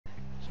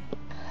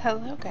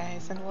Hello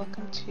guys, and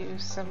welcome to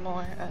some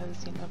more of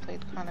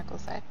Xenoblade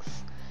Chronicles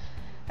X.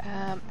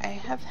 I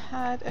have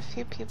had a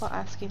few people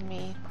asking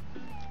me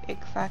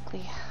exactly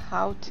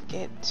how to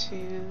get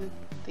to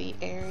the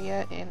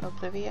area in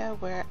Oblivia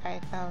where I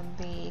found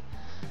the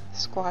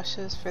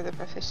squashes for the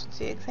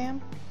proficiency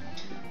exam.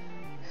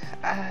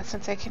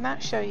 Since I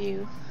cannot show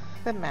you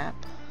the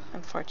map,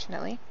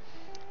 unfortunately,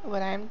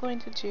 what I'm going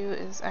to do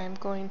is I'm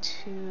going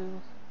to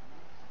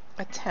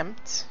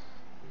attempt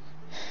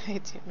I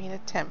do mean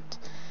attempt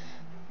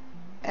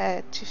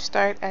to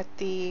start at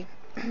the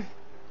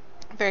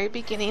very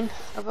beginning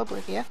of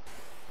Oblivia,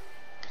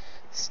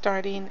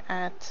 starting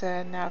at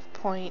nav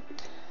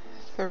point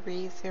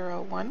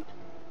 301,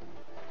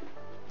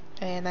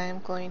 and I'm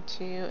going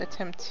to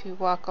attempt to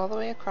walk all the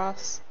way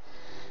across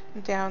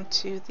down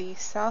to the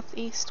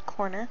southeast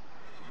corner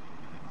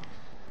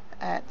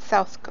at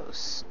South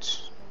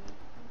Coast.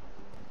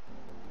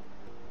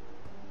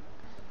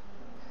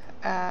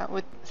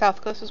 With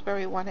South Coast is where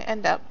we want to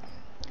end up.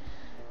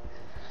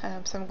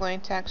 So I'm going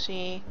to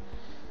actually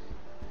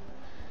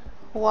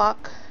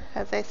walk,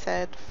 as I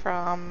said,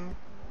 from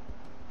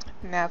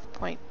nav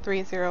point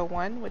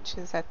 301, which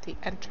is at the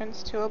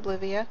entrance to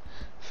Oblivia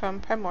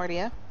from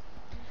Primordia,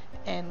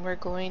 and we're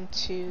going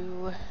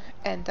to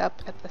end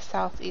up at the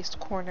southeast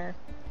corner.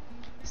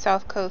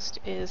 South Coast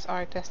is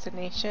our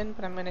destination,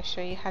 but I'm going to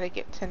show you how to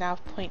get to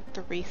nav point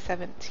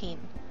 317,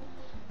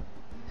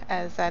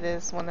 as that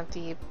is one of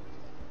the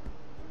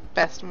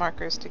best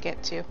markers to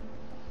get to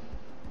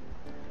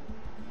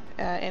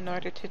in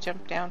order to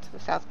jump down to the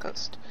South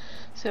Coast.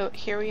 So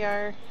here we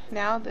are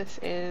now. This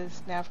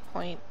is nav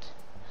point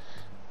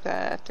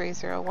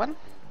 301.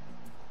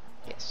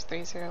 Yes,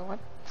 301.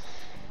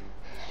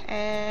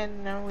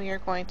 And now we are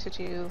going to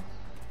do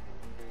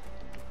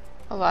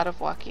a lot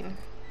of walking.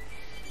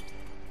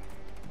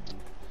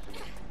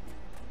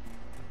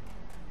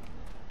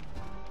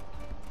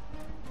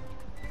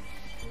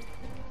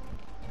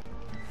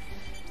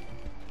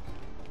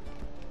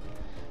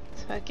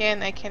 So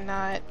again, I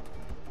cannot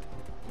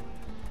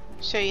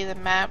show you the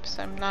map,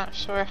 so I'm not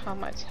sure how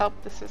much help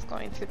this is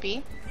going to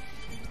be.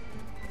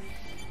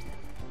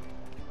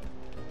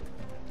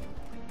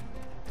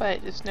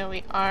 But just know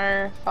we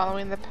are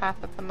following the path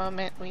at the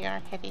moment. We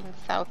are heading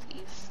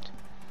southeast.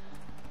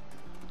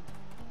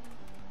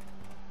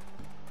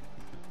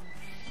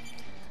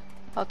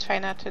 I'll try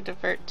not to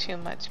divert too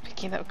much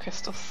picking up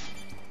crystals.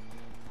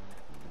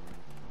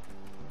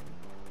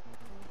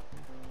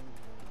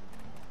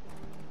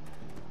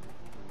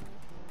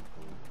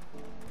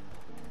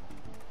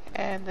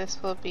 And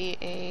this will be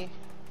a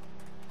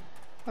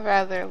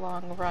rather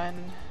long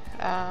run.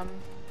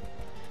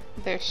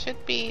 There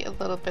should be a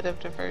little bit of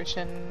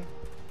diversion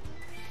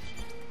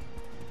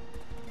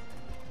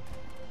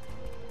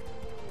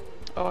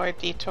or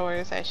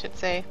detours, I should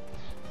say,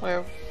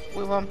 where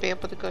we won't be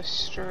able to go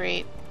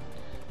straight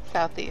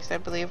southeast. I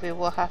believe we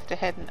will have to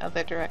head in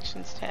other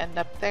directions to end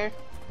up there.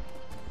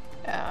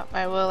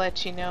 I will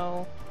let you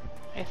know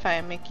if I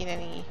am making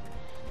any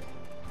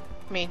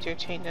major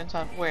changes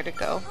on where to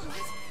go.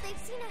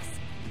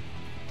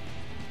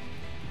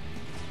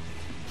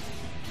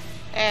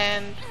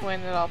 And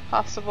when at all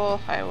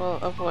possible, I will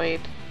avoid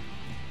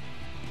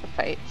the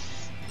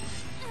fights.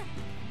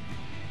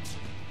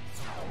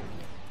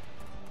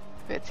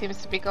 If it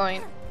seems to be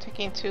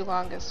taking too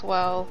long as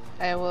well,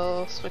 I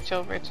will switch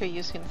over to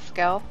using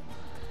Skell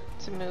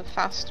to move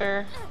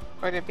faster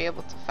or to be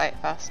able to fight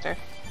faster.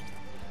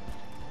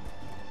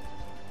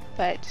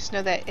 But just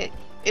know that it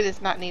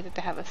is not needed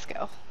to have a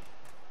skill.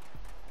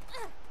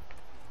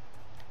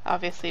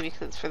 Obviously,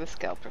 because it's for the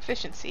skill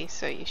proficiency,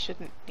 so you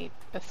shouldn't need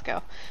a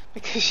skill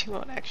because you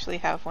won't actually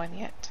have one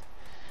yet.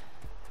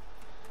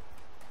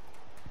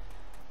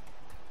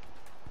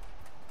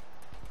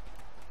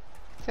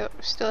 So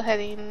we're still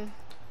heading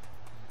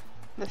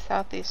the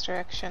southeast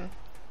direction.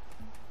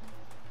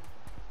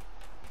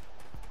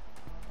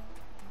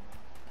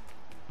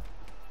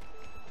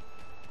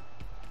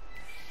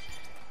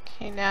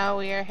 Okay, now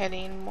we are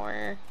heading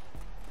more,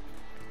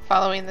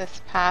 following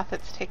this path.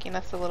 It's taking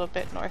us a little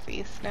bit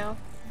northeast now.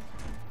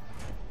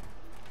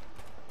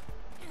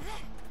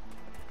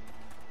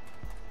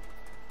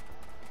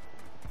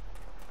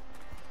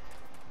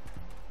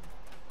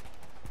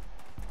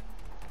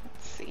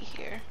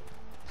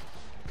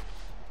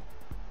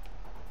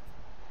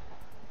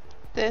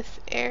 This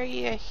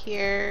area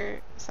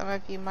here, some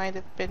of you might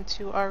have been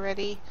to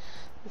already.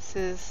 This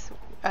is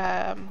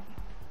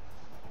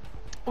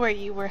where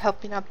you were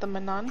helping out the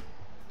Manon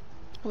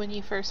when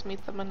you first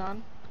meet the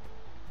Manon.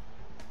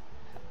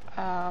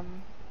 So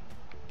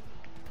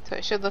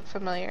it should look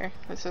familiar.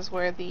 This is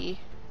where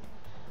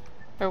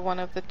one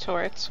of the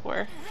turrets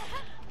were.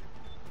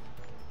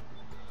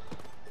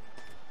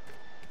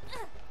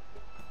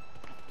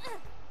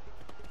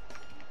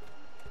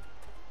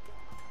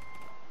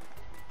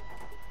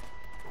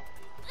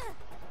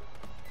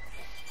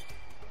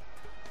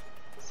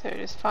 So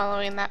just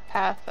following that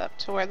path up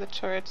to where the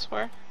turrets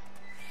were.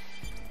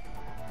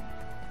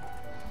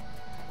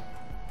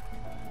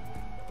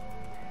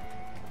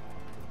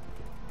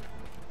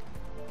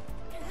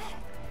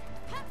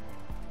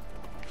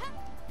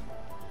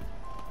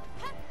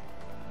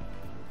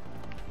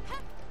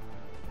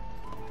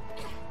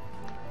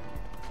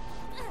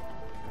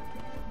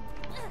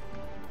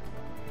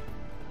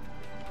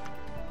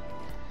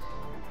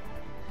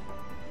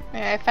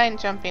 Yeah, I find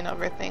jumping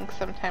over things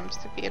sometimes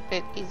to be a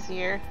bit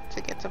easier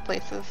to get to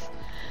places.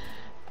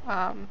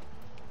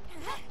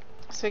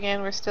 So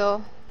again, we're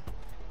still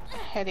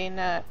heading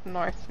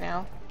north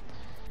now.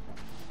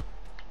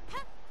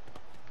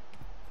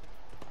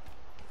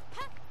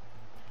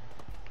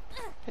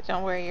 But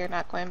don't worry, you're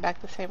not going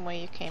back the same way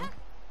you came.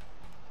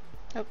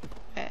 Oh,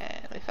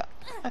 and we fell.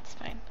 That's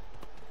fine.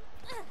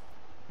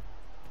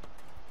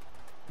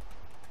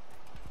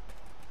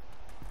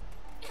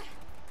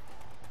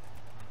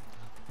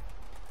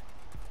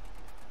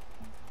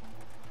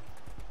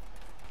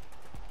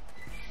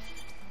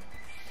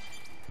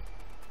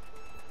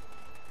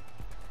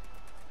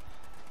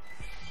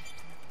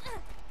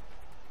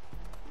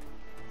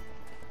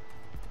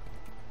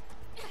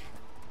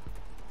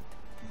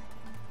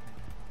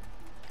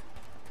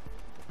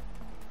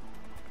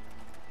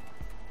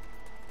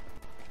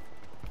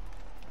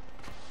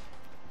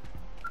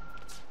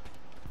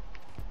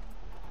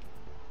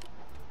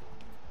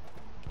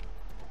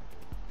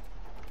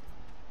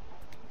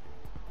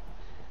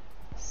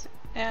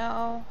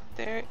 Now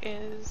there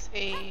is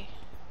a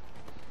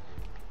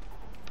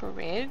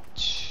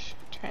bridge.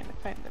 I'm trying to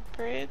find the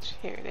bridge.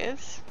 Here it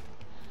is.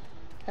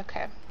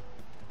 Okay.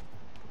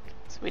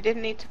 So we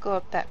didn't need to go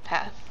up that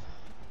path.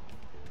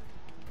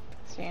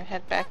 So you can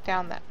head back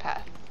down that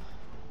path.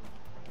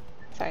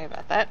 Sorry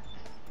about that.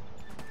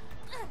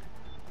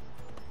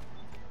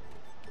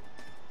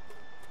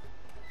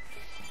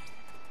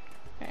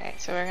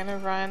 Alright, so we're gonna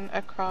run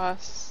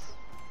across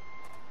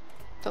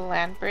the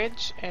land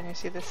bridge, and you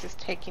see this is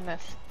taking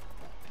us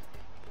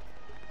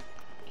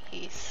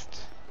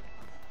east.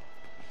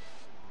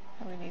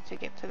 And we need to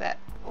get to that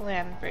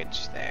land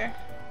bridge there.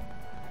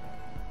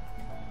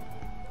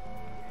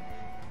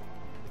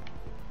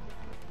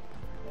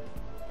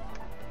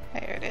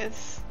 There it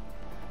is.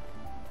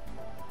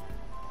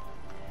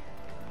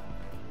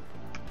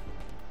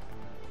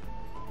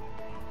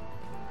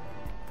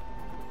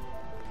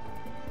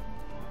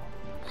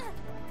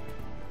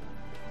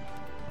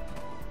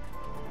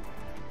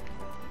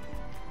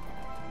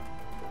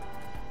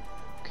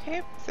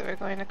 Okay, so we're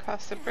going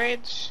across the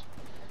bridge,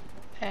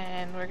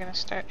 and we're going to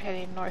start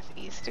heading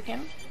northeast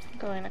again,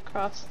 going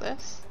across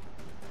this.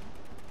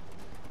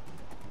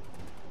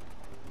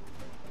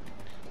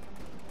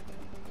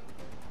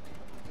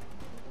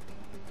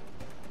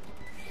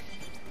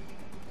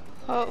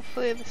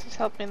 Hopefully this is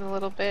helping a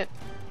little bit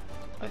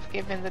with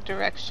giving the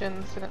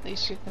directions, and at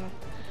least you can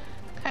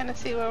kind of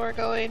see where we're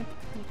going.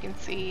 You can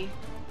see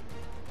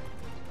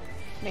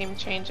name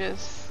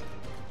changes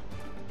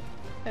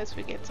as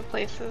we get to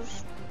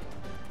places.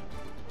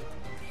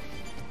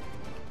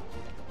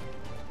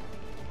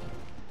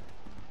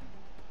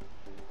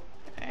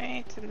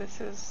 Alright, and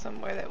this is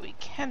somewhere that we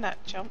cannot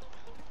jump.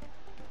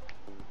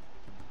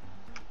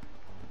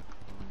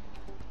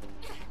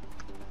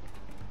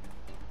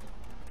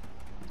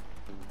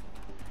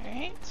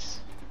 Alright.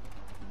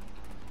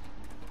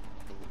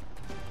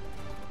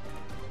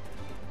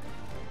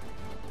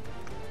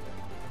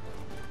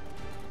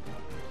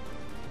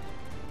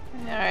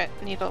 Now we're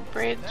at Needle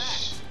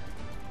Bridge.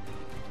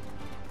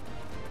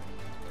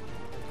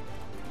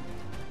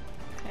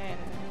 And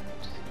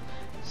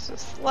just a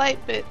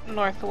slight bit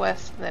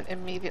northwest, and then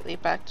immediately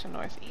back to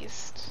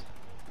northeast.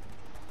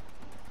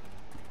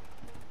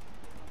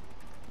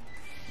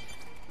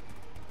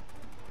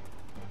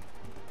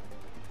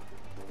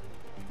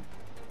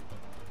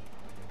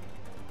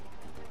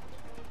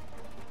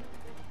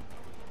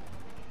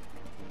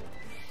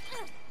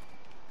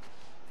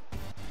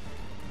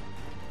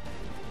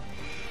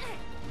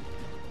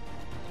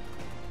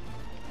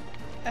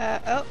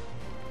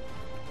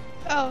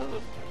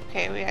 Oh,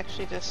 okay, we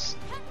actually just...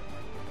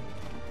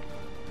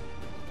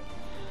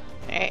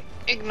 Alright,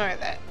 ignore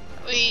that.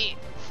 We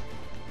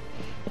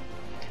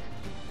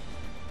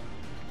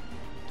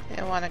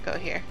didn't want to go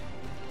here.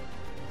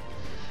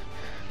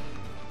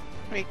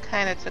 We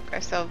kind of took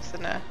ourselves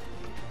in a...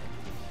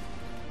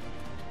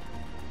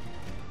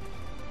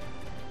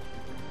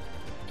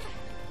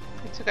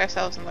 We took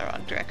ourselves in the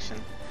wrong direction.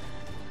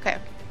 Okay,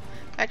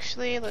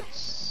 actually,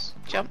 let's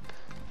jump.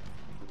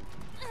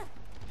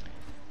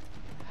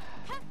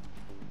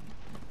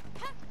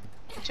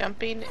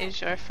 Jumping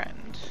is your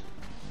friend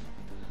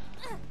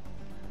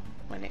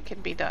when it can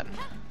be done.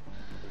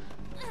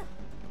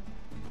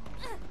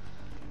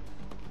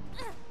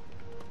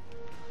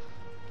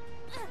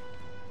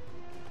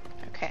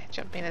 Okay,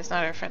 jumping is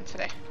not our friend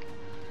today.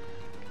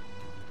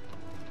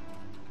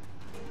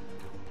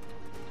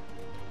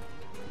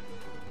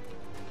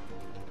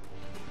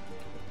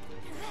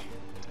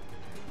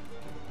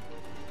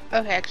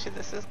 Okay, actually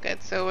this is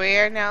good. So we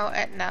are now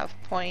at nav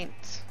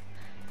point.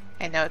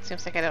 I know, it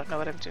seems like I don't know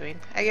what I'm doing.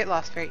 I get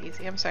lost very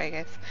easy. I'm sorry,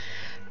 guys.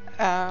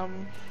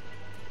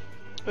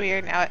 We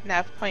are now at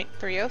nav point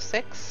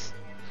 306.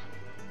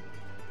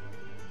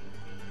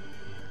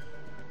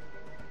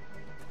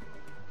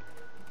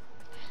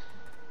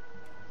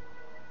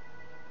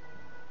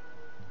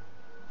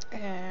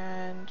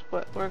 And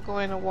what we're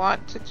going to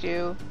want to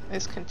do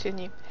is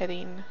continue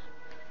heading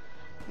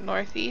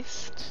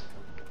northeast.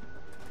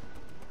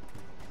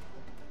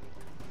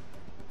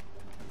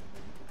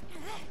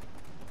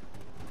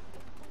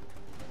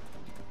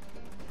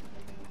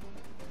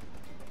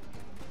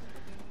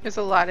 There's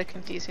a lot of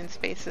confusing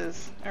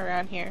spaces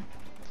around here,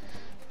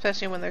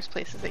 especially when there's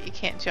places that you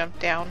can't jump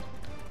down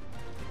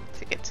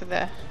to get to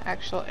the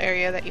actual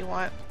area that you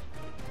want.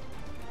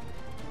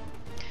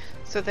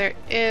 So there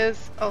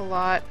is a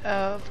lot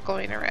of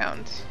going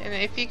around, and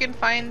if you can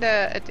find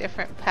a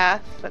different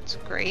path, that's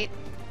great.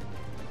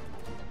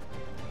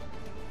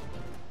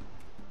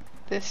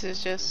 This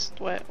is just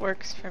what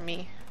works for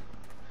me.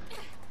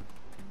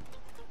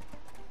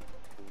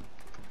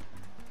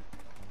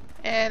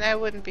 And I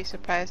wouldn't be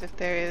surprised if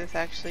there is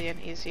actually an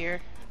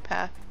easier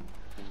path.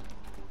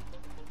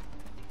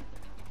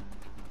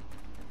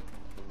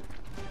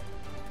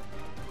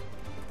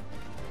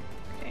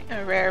 Okay,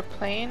 a rare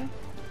plane.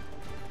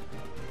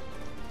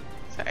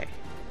 Sorry.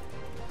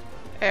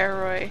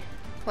 Aeroy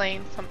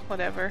plane,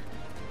 whatever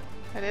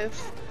that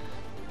is.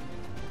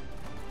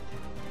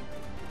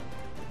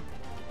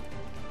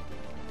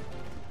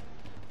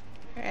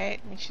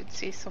 Alright, you should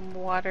see some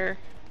water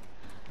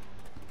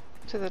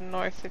to the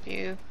north of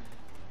you.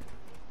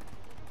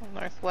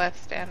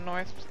 Northwest and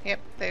north. Yep,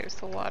 there's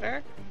the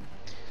water.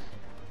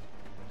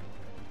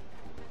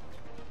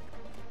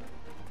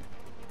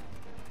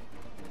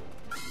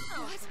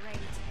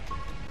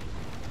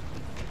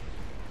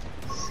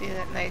 See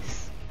that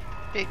nice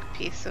big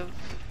piece of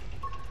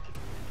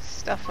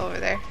stuff over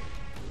there.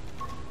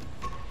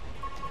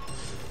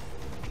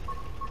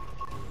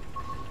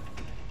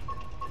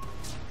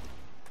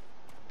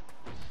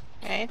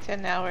 Alright,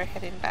 and now we're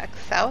heading back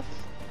south.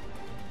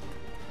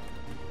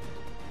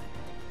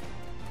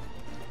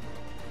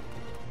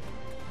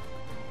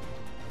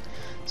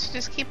 So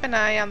just keep an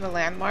eye on the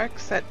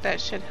landmarks.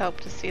 That should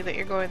help to see that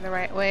you're going the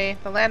right way.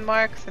 The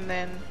landmarks, and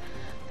then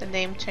the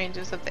name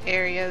changes of the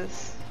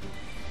areas,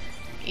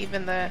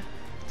 even the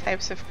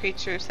types of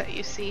creatures that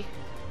you see.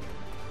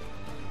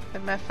 The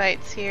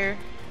mephites here,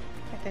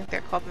 I think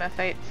they're called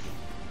mephites.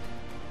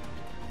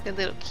 The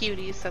little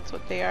cuties, that's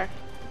what they are.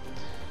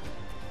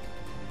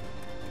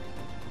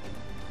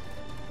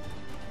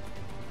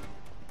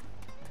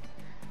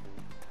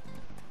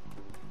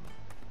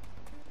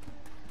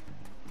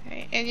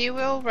 Okay, and you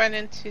will run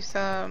into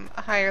some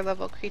higher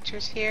level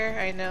creatures here.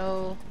 I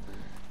know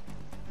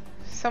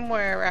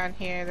somewhere around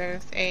here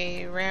there's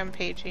a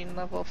rampaging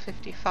level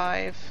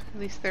 55, at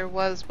least there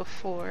was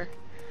before.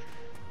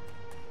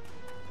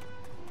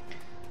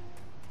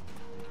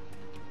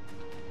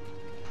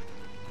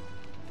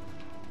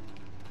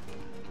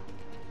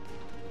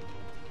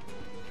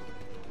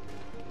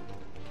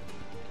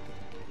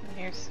 And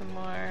here's some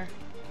more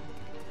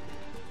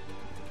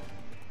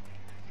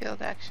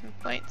field action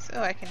points.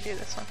 Oh, I can do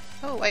this one.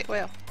 Oh, white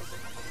whale.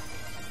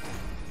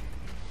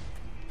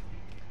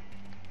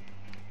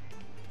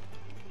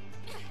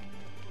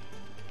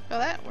 Well,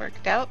 that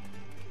worked out.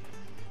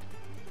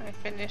 I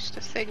finished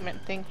a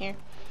segment thing here.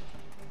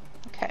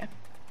 Okay.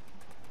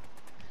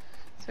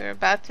 So we're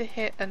about to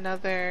hit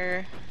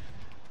another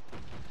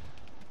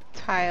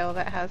tile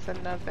that has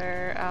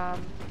another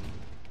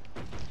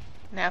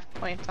nav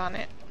point on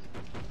it.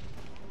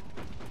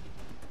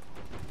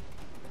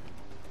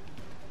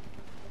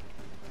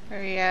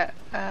 We're at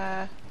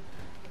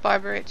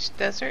Barbarich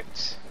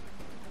Desert,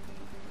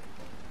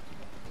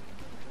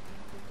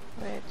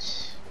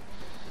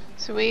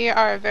 so we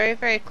are very,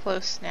 very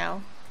close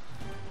now.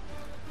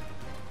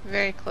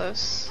 Very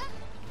close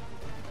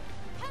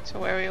to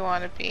where we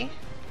want to be.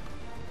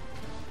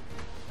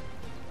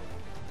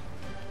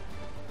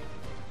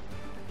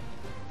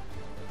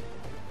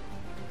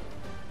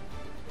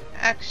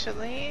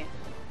 Actually,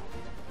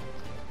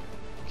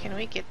 can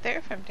we get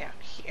there from down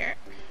here?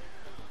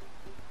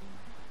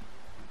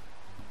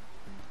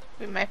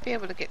 We might be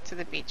able to get to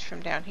the beach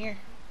from down here.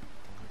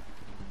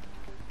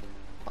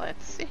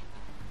 Let's see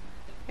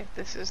if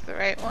this is the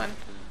right one.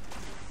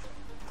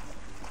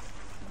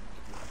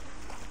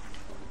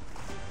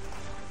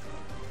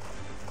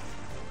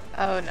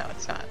 Oh no,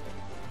 it's not.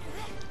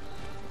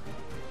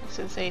 This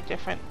is a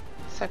different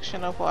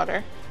section of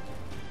water.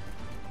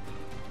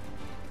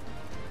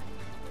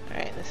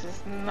 Alright, this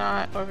is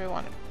not where we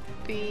want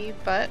to be,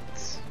 but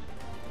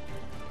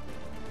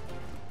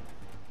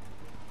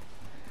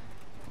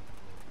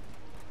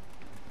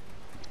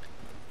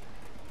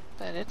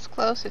it's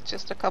close. It's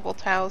just a couple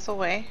tiles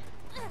away.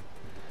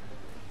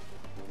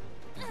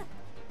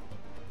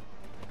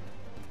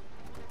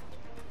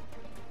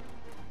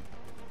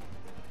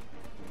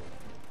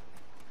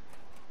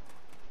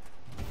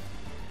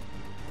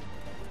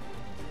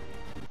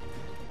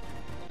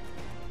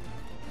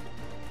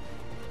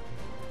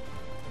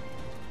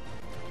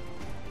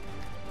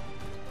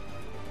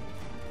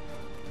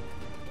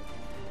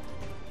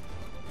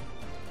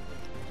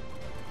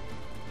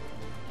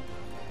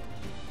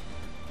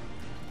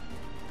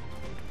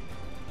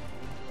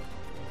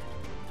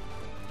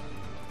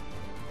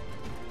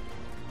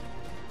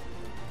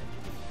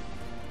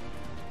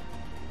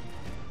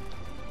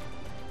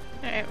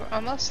 Alright, we're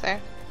almost there.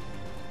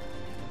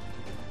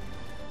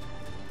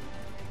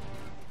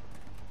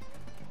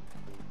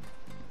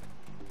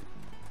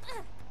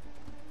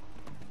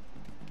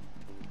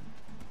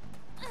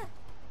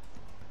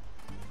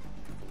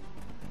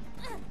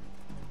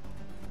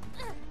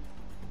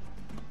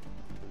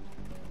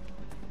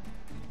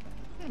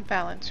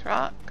 balance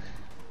rock.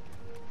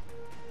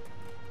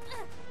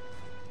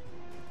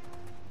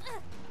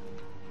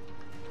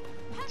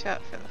 Watch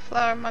out for the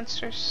flower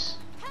monsters.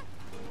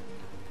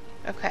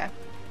 Okay.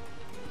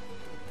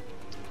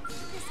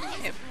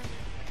 Yep.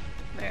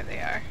 There they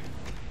are.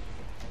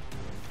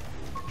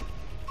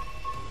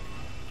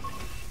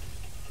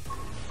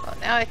 Well,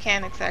 now I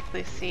can't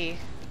exactly see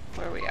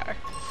where we are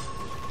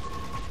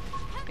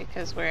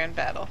because we're in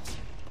battle.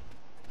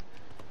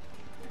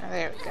 Oh,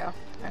 there we go.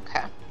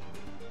 Okay.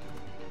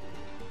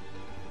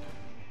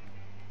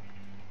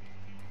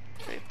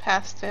 We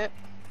passed it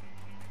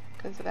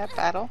because of that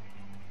battle.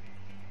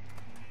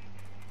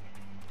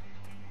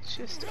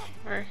 Just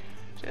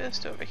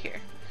over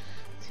here.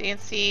 So you can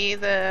see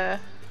the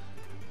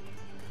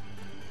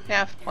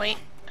nav point.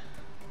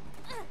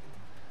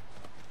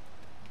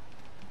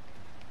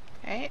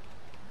 Right.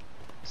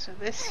 So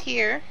this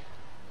here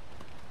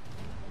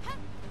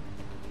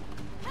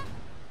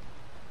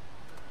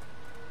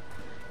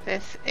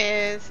this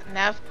is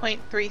nav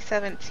point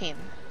 317.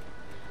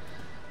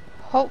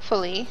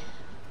 Hopefully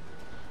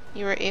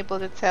you were able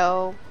to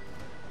tell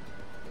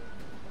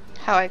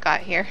how I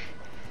got here.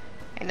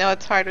 I know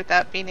it's hard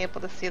without being able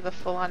to see the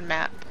full-on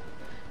map,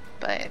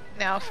 but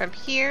now from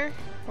here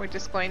we're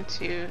just going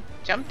to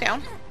jump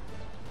down.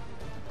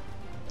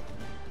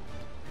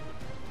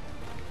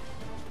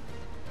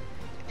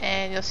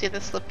 And you'll see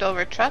the slipped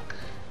over truck,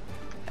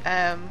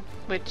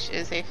 which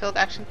is a field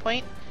action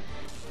point,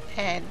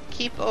 and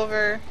keep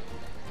over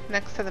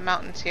next to the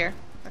mountains here,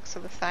 next to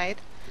the side,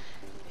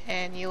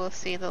 and you will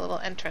see the little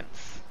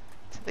entrance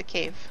to the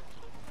cave.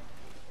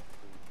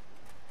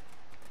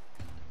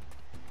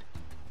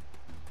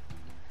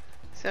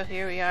 So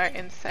here we are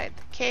inside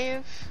the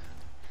cave,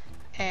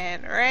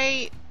 and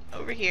right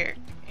over here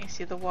you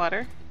see the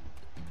water,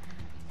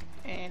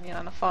 and you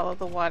want to follow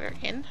the water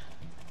in.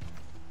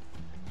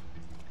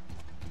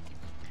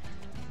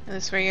 And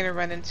this is where you're going to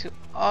run into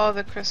all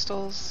the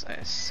crystals.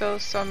 There's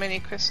so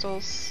many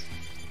crystals.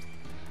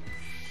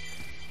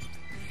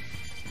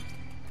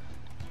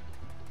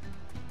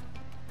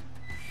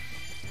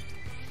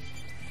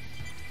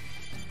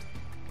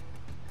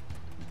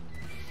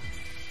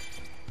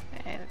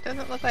 And it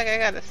doesn't look like I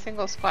got a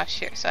single squash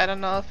here, so I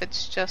don't know if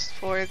it's just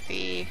for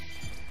the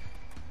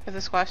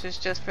squash is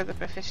just for the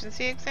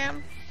proficiency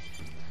exam.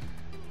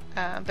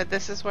 But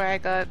this is where I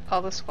got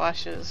all the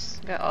squashes,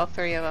 got all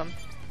 3 of them.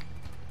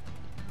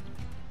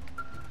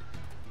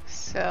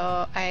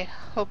 So I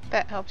hope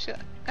that helps you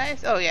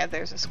guys. Oh yeah,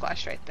 there's a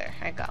squash right there.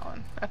 I got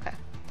one. Okay.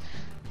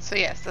 So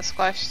yes, the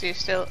squash do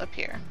still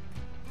appear.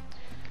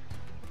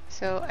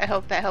 So I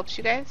hope that helps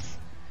you guys.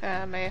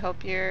 I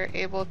hope you're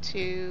able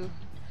to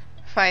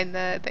find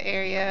the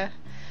area.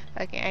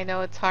 Again, I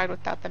know it's hard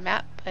without the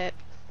map, but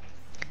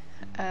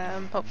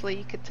hopefully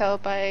you could tell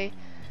by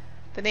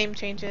the name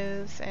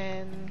changes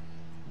and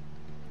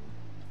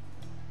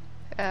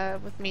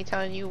with me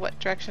telling you what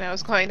direction I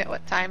was going at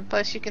what time.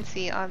 Plus you can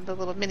see on the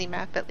little mini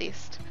map at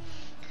least.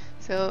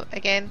 So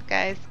again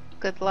guys,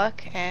 good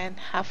luck and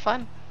have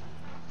fun.